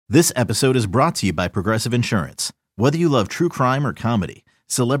This episode is brought to you by Progressive Insurance. Whether you love true crime or comedy,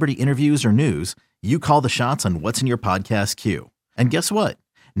 celebrity interviews or news, you call the shots on what's in your podcast queue. And guess what?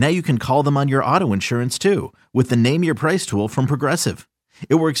 Now you can call them on your auto insurance too with the Name Your Price tool from Progressive.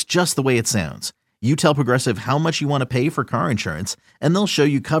 It works just the way it sounds. You tell Progressive how much you want to pay for car insurance, and they'll show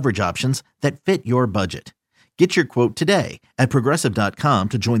you coverage options that fit your budget. Get your quote today at Progressive.com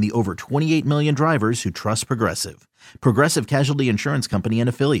to join the over 28 million drivers who trust Progressive. Progressive Casualty Insurance Company and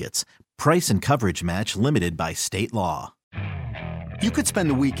Affiliates. Price and coverage match limited by state law. You could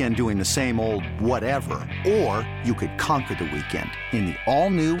spend the weekend doing the same old whatever, or you could conquer the weekend in the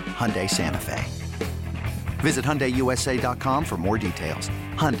all-new Hyundai Santa Fe. Visit HyundaiUSA.com for more details.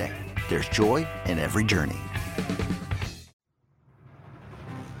 Hyundai, there's joy in every journey.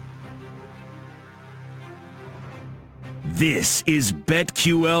 This is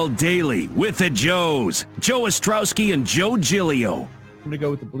BetQL Daily with the Joes, Joe Ostrowski and Joe Giglio. I'm going to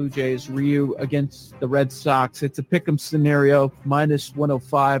go with the Blue Jays. Ryu against the Red Sox. It's a pick'em scenario, minus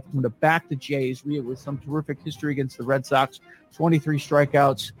 105. I'm going to back the Jays. Ryu with some terrific history against the Red Sox, 23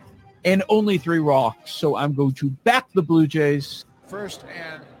 strikeouts and only 3 walks. So I'm going to back the Blue Jays. First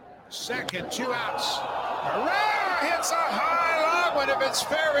and second, 2 outs. Herrera hits a high log, but if it's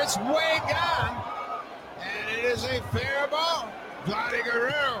fair, it's way gone. And it is a fair ball. Vladdy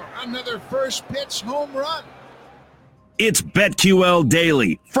Guerrero, another first pitch home run. It's BetQL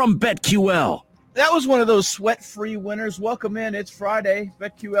Daily from BetQL. That was one of those sweat-free winners. Welcome in. It's Friday.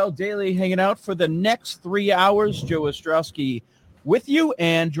 BetQL Daily hanging out for the next 3 hours. Joe Ostrowski with you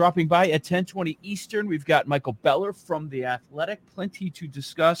and dropping by at 10:20 Eastern. We've got Michael Beller from The Athletic. Plenty to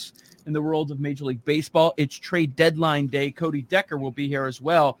discuss in the world of Major League Baseball. It's trade deadline day. Cody Decker will be here as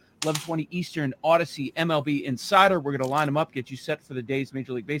well. 11:20 Eastern, Odyssey MLB Insider. We're going to line them up, get you set for the day's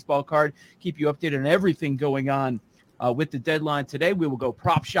Major League Baseball card, keep you updated on everything going on with the deadline today. We will go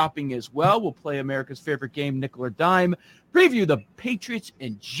prop shopping as well. We'll play America's favorite game, Nickel or Dime. Preview the Patriots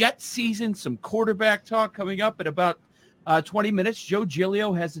and Jets season. Some quarterback talk coming up in about 20 minutes. Joe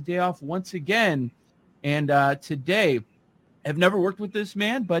Giglio has a day off once again. And today, I've never worked with this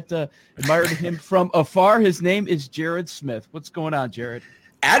man, but admired him from afar. His name is Jared Smith. What's going on, Jared?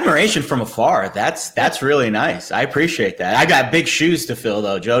 Admiration from afar. That's really nice. I appreciate that. I got big shoes to fill,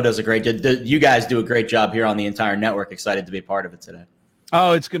 though. Joe does a great job. You guys do a great job here on the entire network. Excited to be a part of it today.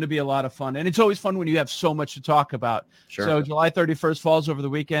 Oh, it's going to be a lot of fun. And it's always fun when you have so much to talk about. Sure. So July 31st falls over the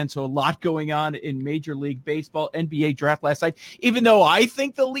weekend. So a lot going on in Major League Baseball. NBA draft last night. Even though I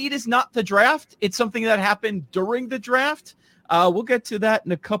think the lead is not the draft, it's something that happened during the draft. We'll get to that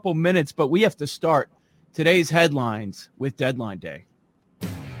in a couple minutes, but we have to start today's headlines with Deadline Day.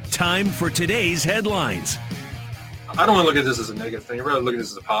 Time for today's headlines. I don't want to look at this as a negative thing. I really look at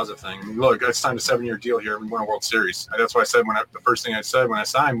this as a positive thing. I mean, look, I signed a 7-year deal here. We won a World Series. That's why I said the first thing I said when I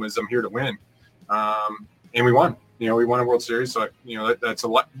signed was I'm here to win. And we won. We won a World Series. So, that's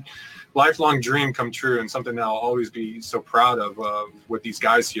a lifelong dream come true and something that I'll always be so proud of with these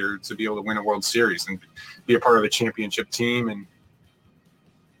guys here to be able to win a World Series and be a part of a championship team. And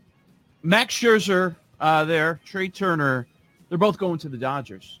Max Scherzer there, Trey Turner, they're both going to the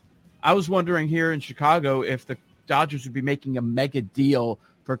Dodgers. I was wondering here in Chicago if the Dodgers would be making a mega deal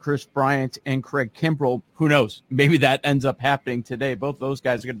for Chris Bryant and Craig Kimbrell. Who knows? Maybe that ends up happening today. Both those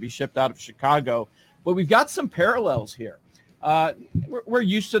guys are going to be shipped out of Chicago. But we've got some parallels here. We're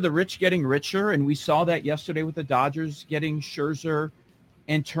used to the rich getting richer, and we saw that yesterday with the Dodgers getting Scherzer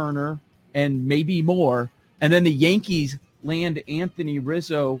and Turner and maybe more. And then the Yankees land Anthony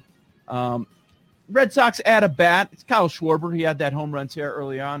Rizzo. Red Sox add a bat. It's Kyle Schwarber. He had that home run tear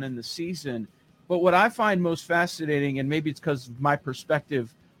early on in the season. But what I find most fascinating, and maybe it's because of my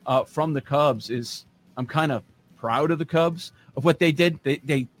perspective from the Cubs, is I'm kind of proud of the Cubs of what they did.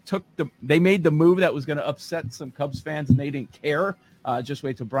 They made the move that was going to upset some Cubs fans, and they didn't care. Just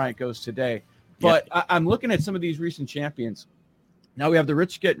wait till Bryant goes today. But yeah. I'm looking at some of these recent champions. Now we have the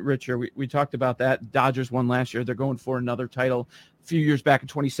rich getting richer. We talked about that. Dodgers won last year. They're going for another title. A few years back in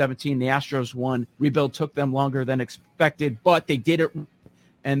 2017, the Astros won. Rebuild took them longer than expected, but they did it,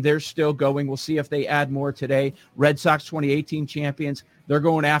 and they're still going. We'll see if they add more today. Red Sox 2018 champions. They're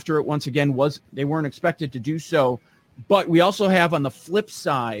going after it once again. They weren't expected to do so. But we also have on the flip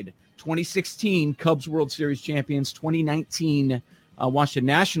side, 2016 Cubs World Series champions, 2019 Washington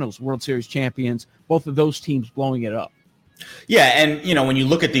Nationals World Series champions, both of those teams blowing it up. Yeah, and when you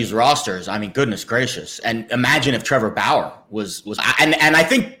look at these rosters, I mean, goodness gracious, and imagine if Trevor Bauer was and I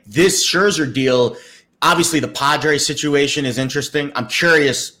think this Scherzer deal, obviously the Padres situation is interesting. I'm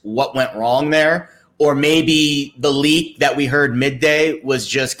curious what went wrong there, or maybe the leak that we heard midday was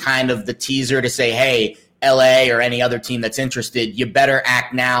just kind of the teaser to say, hey, LA or any other team that's interested, you better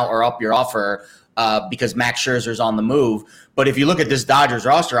act now or up your offer because Max Scherzer's on the move. But if you look at this Dodgers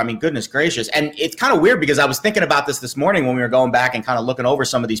roster, I mean, goodness gracious. And it's kind of weird because I was thinking about this morning when we were going back and kind of looking over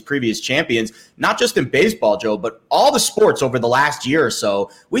some of these previous champions, not just in baseball, Joe, but all the sports over the last year or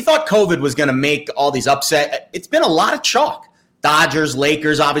so. We thought COVID was going to make all these upset. It's been a lot of chalk. Dodgers,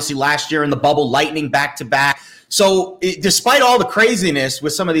 Lakers, obviously last year in the bubble, Lightning back-to-back. So despite all the craziness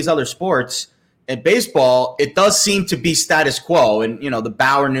with some of these other sports, in baseball, it does seem to be status quo. And, the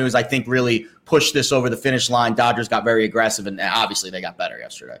Bauer news, I think, really pushed this over the finish line. Dodgers got very aggressive, and obviously they got better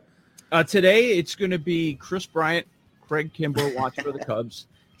yesterday. Today, it's going to be Chris Bryant, Craig Kimbrell watch for the Cubs.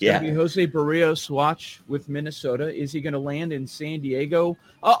 It's going to be Jose Barrios watch with Minnesota. Is he going to land in San Diego?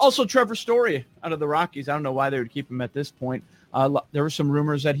 Also, Trevor Story out of the Rockies. I don't know why they would keep him at this point. There were some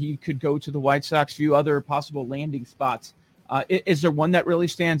rumors that he could go to the White Sox, few other possible landing spots. Is there one that really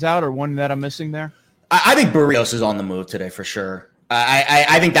stands out or one that I'm missing there? I think Barrios is on the move today for sure.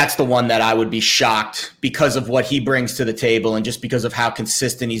 I think that's the one that I would be shocked because of what he brings to the table and just because of how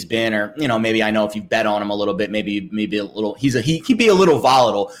consistent he's been. Or, maybe I know if you bet on him a little bit, maybe a little, he'd be a little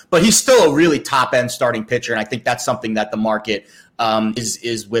volatile, but he's still a really top end starting pitcher. And I think that's something that the market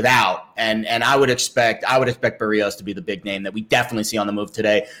is without. And I would expect Barrios to be the big name that we definitely see on the move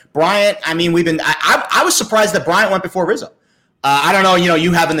today. Bryant, I mean, I was surprised that Bryant went before Rizzo. I don't know,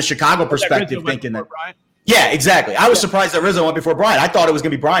 you have in the Chicago perspective thinking that. Bryant? Yeah, exactly. I was surprised that Rizzo went before Bryant. I thought it was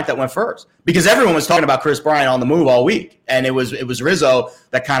going to be Bryant that went first because everyone was talking about Chris Bryant on the move all week, and it was Rizzo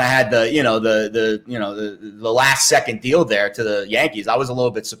that kind of had the last second deal there to the Yankees. I was a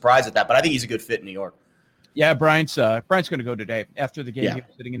little bit surprised at that, but I think he's a good fit in New York. Yeah, Bryant's going to go today. After the game, He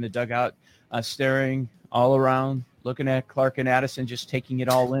was sitting in the dugout, staring all around, looking at Clark and Addison, just taking it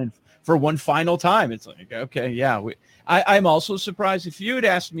all in for one final time. It's like, okay, yeah. I'm also surprised. If you had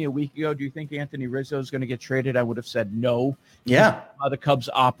asked me a week ago, do you think Anthony Rizzo is going to get traded? I would have said no. Yeah. How the Cubs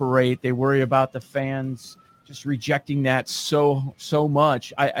operate. They worry about the fans just rejecting that so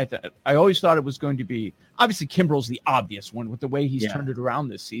much. I always thought it was going to be, obviously Kimbrell's the obvious one with the way he's turned it around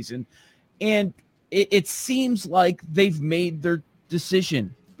this season. And it seems like they've made their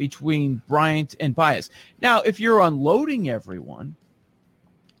decision between Bryant and Baez. Now, if you're unloading everyone,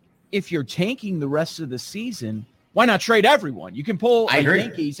 if you're tanking the rest of the season, why not trade everyone? You can pull the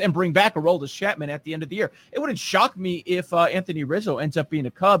Yankees and bring back Aroldis Chapman at the end of the year. It wouldn't shock me if Anthony Rizzo ends up being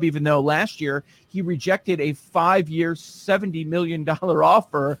a Cub, even though last year he rejected a 5-year, $70 million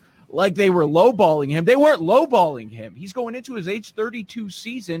offer like they were lowballing him. They weren't lowballing him. He's going into his age 32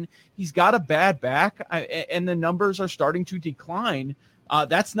 season. He's got a bad back, and the numbers are starting to decline.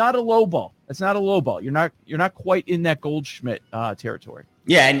 That's not a lowball. That's not a lowball. You're not quite in that Goldschmidt territory.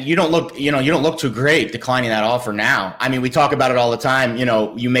 Yeah, and you don't look too great declining that offer now. I mean, we talk about it all the time.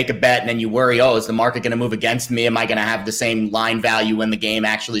 You make a bet and then you worry, is the market going to move against me? Am I going to have the same line value when the game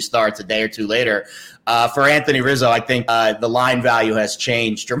actually starts a day or two later? For Anthony Rizzo, I think the line value has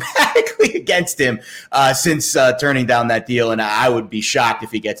changed dramatically against him since turning down that deal, and I would be shocked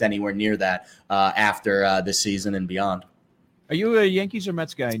if he gets anywhere near that after this season and beyond. Are you a Yankees or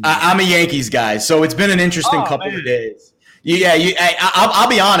Mets guy? I'm a Yankees guy, so it's been an interesting couple of days. Yeah, I'll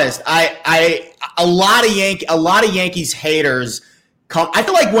be honest. A lot of Yankees haters come. I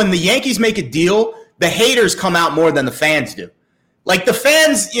feel like when the Yankees make a deal, the haters come out more than the fans do. Like the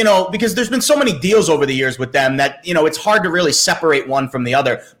fans, because there's been so many deals over the years with them that it's hard to really separate one from the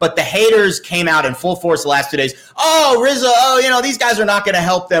other. But the haters came out in full force the last 2 days. Oh, Rizzo, these guys are not going to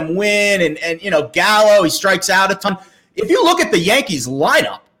help them win, and Gallo, he strikes out a ton. If you look at the Yankees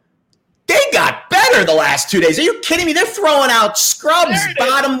lineup, they got better the last 2 days. Are you kidding me? They're throwing out scrubs,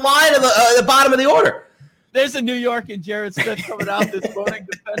 bottom line of the bottom of the order. There's a New York and Jared Smith coming out this morning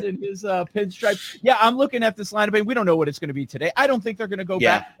defending his pinstripe. Yeah, I'm looking at this lineup, and we don't know what it's going to be today. I don't think they're going to go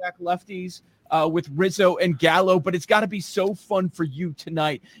back-to-back lefties with Rizzo and Gallo, but it's got to be so fun for you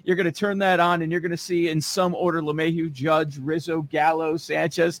tonight. You're going to turn that on, and you're going to see in some order LeMahieu, Judge, Rizzo, Gallo,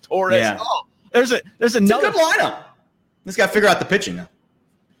 Sanchez, Torres. Yeah. Oh, there's another. It's a good lineup. Just got to figure out the pitching now.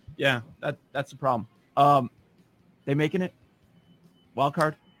 Yeah, that's the problem. They making it? Wild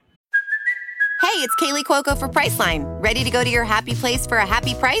card? Hey, it's Kaylee Cuoco for Priceline. Ready to go to your happy place for a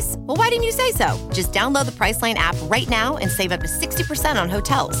happy price? Well, why didn't you say so? Just download the Priceline app right now and save up to 60% on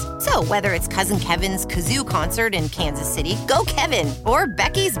hotels. So whether it's Cousin Kevin's Kazoo Concert in Kansas City, go Kevin, or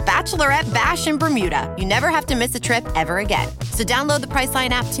Becky's Bachelorette Bash in Bermuda, you never have to miss a trip ever again. So download the Priceline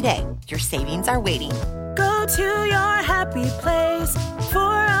app today. Your savings are waiting. Go to your happy place for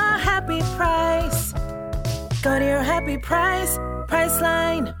a happy price. Go to your happy price,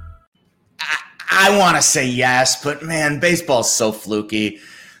 Priceline. I want to say yes, but man, baseball's so fluky.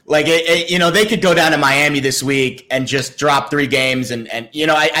 Like, they could go down to Miami this week and just drop 3 games. And you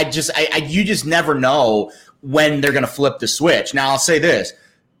just never know when they're going to flip the switch. Now, I'll say this.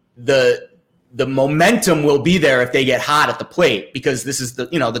 The momentum will be there if they get hot at the plate, because this is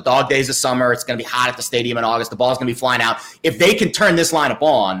the dog days of summer. It's going to be hot at the stadium in August. The ball's going to be flying out. If they can turn this lineup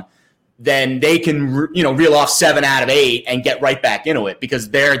on, then they can, reel off 7 out of 8 and get right back into it, because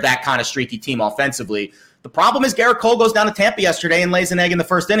they're that kind of streaky team offensively. The problem is Garrett Cole goes down to Tampa yesterday and lays an egg in the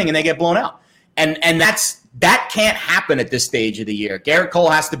first inning and they get blown out. And that can't happen at this stage of the year. Garrett Cole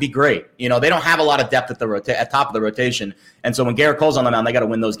has to be great. They don't have a lot of depth at top of the rotation. And so when Garrett Cole's on the mound, they got to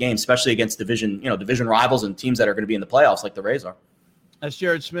win those games, especially against division rivals and teams that are going to be in the playoffs like the Rays are. That's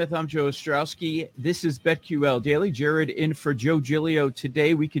Jared Smith. I'm Joe Ostrowski. This is BetQL Daily. Jared in for Joe Giglio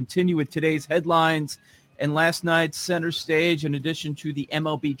today. We continue with today's headlines and last night's center stage. In addition to the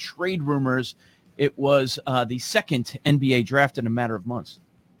MLB trade rumors, it was the second NBA draft in a matter of months.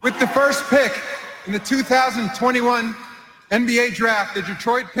 With the first pick in the 2021 NBA draft, the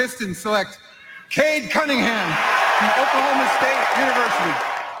Detroit Pistons select Cade Cunningham from Oklahoma State University.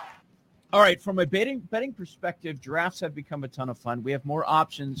 All right, from a betting perspective, drafts have become a ton of fun. We have more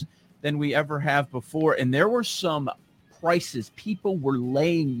options than we ever have before, and there were some prices people were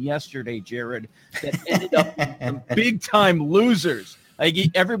laying yesterday, Jared, that ended up some big-time losers. Like,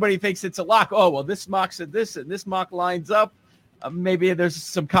 everybody thinks it's a lock. Oh, well, this mock said this, and this mock lines up. Maybe there's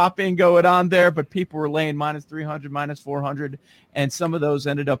some copying going on there, but people were laying -300, -400, and some of those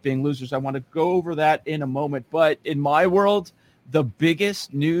ended up being losers. I want to go over that in a moment. But in my world, the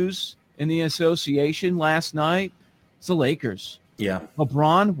biggest news in the association last night is the Lakers. Yeah.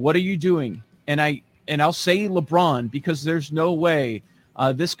 LeBron, what are you doing? And I'll say LeBron because there's no way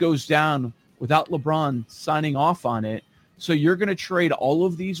this goes down without LeBron signing off on it. So you're going to trade all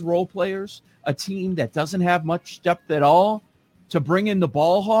of these role players, a team that doesn't have much depth at all, to bring in the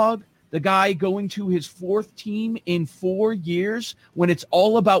ball hog, the guy going to his 4th team in 4 years, when it's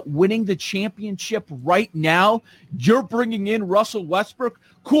all about winning the championship right now. You're bringing in Russell Westbrook.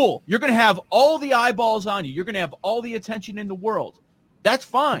 Cool. You're going to have all the eyeballs on you. You're going to have all the attention in the world. That's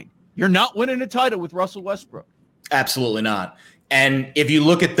fine. You're not winning a title with Russell Westbrook. Absolutely not. And if you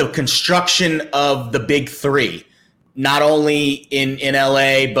look at the construction of the big 3, not only in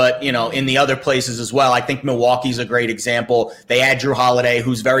LA, but, in the other places as well. I think Milwaukee's a great example. They had Drew Holiday,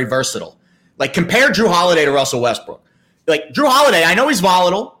 who's very versatile. Like, compare Drew Holiday to Russell Westbrook. Like, Drew Holiday, I know he's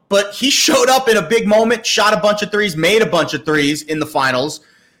volatile, but he showed up in a big moment, shot a bunch of threes, made a bunch of threes in the finals.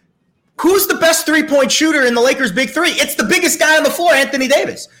 Who's the best 3-point shooter in the Lakers' big 3? It's the biggest guy on the floor, Anthony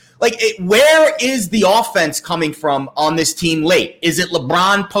Davis. Like, where is the offense coming from on this team late? Is it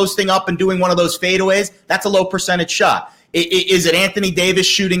LeBron posting up and doing one of those fadeaways? That's a low percentage shot. Is it Anthony Davis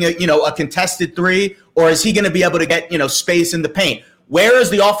shooting a contested 3, or is he going to be able to get, space in the paint? Where is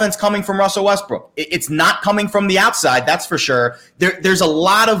the offense coming from Russell Westbrook? It's not coming from the outside, that's for sure. There's a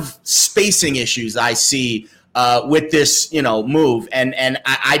lot of spacing issues I see with this, move, and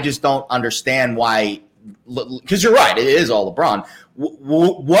I just don't understand why. Because you're right, it is all LeBron.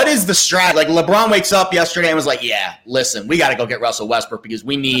 What is the strat? Like, LeBron wakes up yesterday and was like, yeah, listen, we got to go get Russell Westbrook because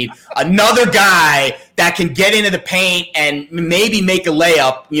we need another guy that can get into the paint and maybe make a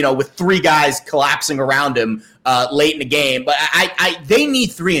layup, with 3 guys collapsing around him late in the game. But they need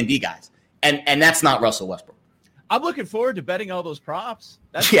 3-and-D guys, and that's not Russell Westbrook. I'm looking forward to betting all those props.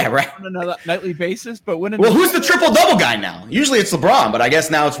 That's right. On a nightly basis. But who's the triple-double guy now? Usually it's LeBron, but I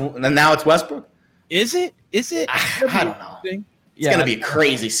guess now it's Westbrook. Is it? I don't know. It's going to be a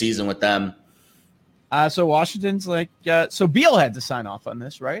crazy season with them. So Washington's so Beal had to sign off on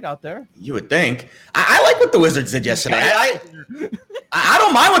this, right, out there? You would think. I like what the Wizards did yesterday. I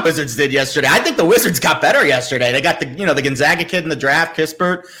don't mind what the Wizards did yesterday. I think the Wizards got better yesterday. They got the Gonzaga kid in the draft,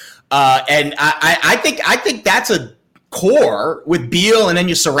 Kispert. And I think that's a core with Beal, and then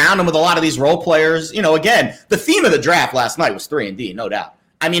you surround him with a lot of these role players. Again, the theme of the draft last night was 3-and-D, no doubt.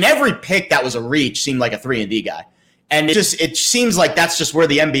 I mean, every pick that was a reach seemed like a 3-and-D guy. And it seems like that's just where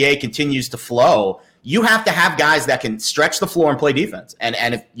the NBA continues to flow. You have to have guys that can stretch the floor and play defense. And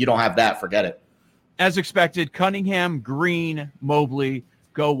if you don't have that, forget it. As expected, Cunningham, Green, Mobley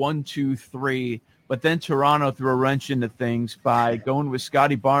go 1, 2, 3. But then Toronto threw a wrench into things by going with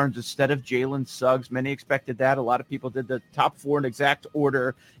Scotty Barnes instead of Jalen Suggs. Many expected that. A lot of people did the top 4 in exact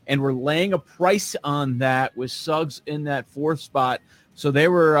order and were laying a price on that with Suggs in that 4th spot. So they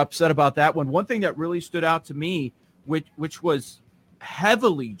were upset about that one. One thing that really stood out to me, which was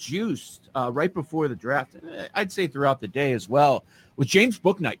heavily juiced right before the draft, I'd say throughout the day as well, was James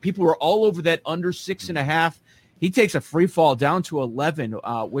Bouknight. People were all over that under 6.5. He takes a free fall down to 11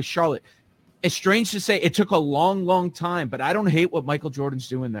 with Charlotte. It's strange to say it took a long, long time, but I don't hate what Michael Jordan's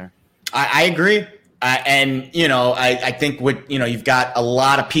doing there. I agree. And, I think you've got a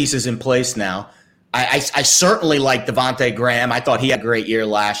lot of pieces in place now. I certainly like Devontae Graham. I thought he had a great year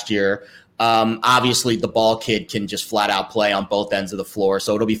last year. Obviously, the ball kid can just flat out play on both ends of the floor,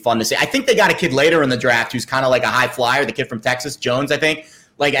 so it'll be fun to see. I think they got a kid later in the draft who's kind of like a high flyer, the kid from Texas, Jones, I think.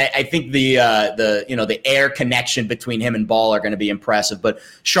 Like, I think the air connection between him and Ball are going to be impressive. But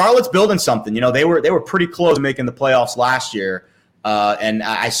Charlotte's building something. They were pretty close to making the playoffs last year, and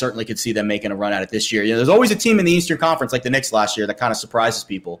I certainly could see them making a run at it this year. There's always a team in the Eastern Conference like the Knicks last year that kind of surprises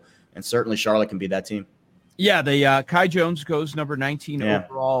people, and certainly Charlotte can be that team. Yeah, the Kai Jones goes number 19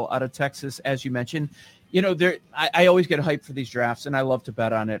 overall out of Texas, as you mentioned. I always get hyped for these drafts, and I love to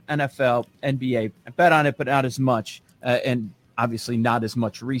bet on it. NFL, NBA, I bet on it, but not as much, and obviously not as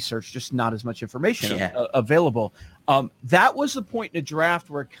much research, just not as much information available. That was the point in the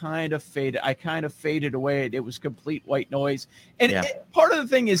draft where I kind of faded away. It was complete white noise. And part of the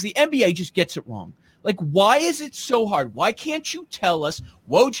thing is the NBA just gets it wrong. Like, why is it so hard? Why can't you tell us?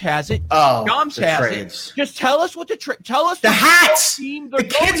 Woj has it. Goms has it. Just tell us what tell us the hats. The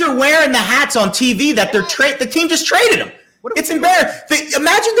kids are wearing the hats on TV that the team just traded them. It's embarrassing.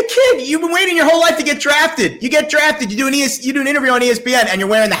 Imagine the kid. You've been waiting your whole life to get drafted. You get drafted. You do an interview on ESPN, and you're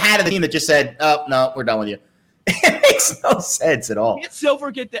wearing the hat of the team that just said, "Oh no, we're done with you." It makes no sense at all. Can't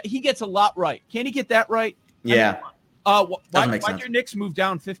Silver get that? He gets a lot right. Can he get that right? Yeah. Why did your Knicks move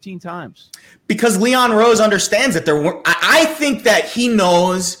down 15 times? Because Leon Rose understands that I think that he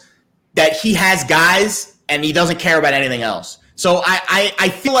knows that he has guys and he doesn't care about anything else. So I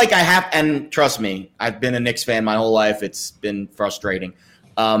feel like I have, and trust me, I've been a Knicks fan my whole life. It's been frustrating.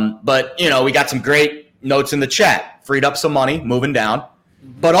 But, we got some great notes in the chat. Freed up some money, moving down.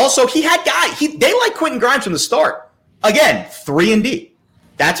 But also, he had guys. They like Quentin Grimes from the start. Again, 3-and-D.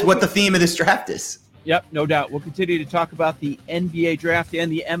 That's what the theme of this draft is. Yep, no doubt. We'll continue to talk about the NBA draft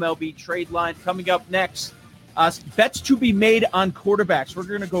and the MLB trade line coming up next. Bets to be made on quarterbacks. We're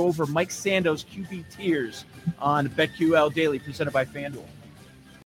going to go over Mike Sando's QB tiers on BetQL Daily, presented by FanDuel.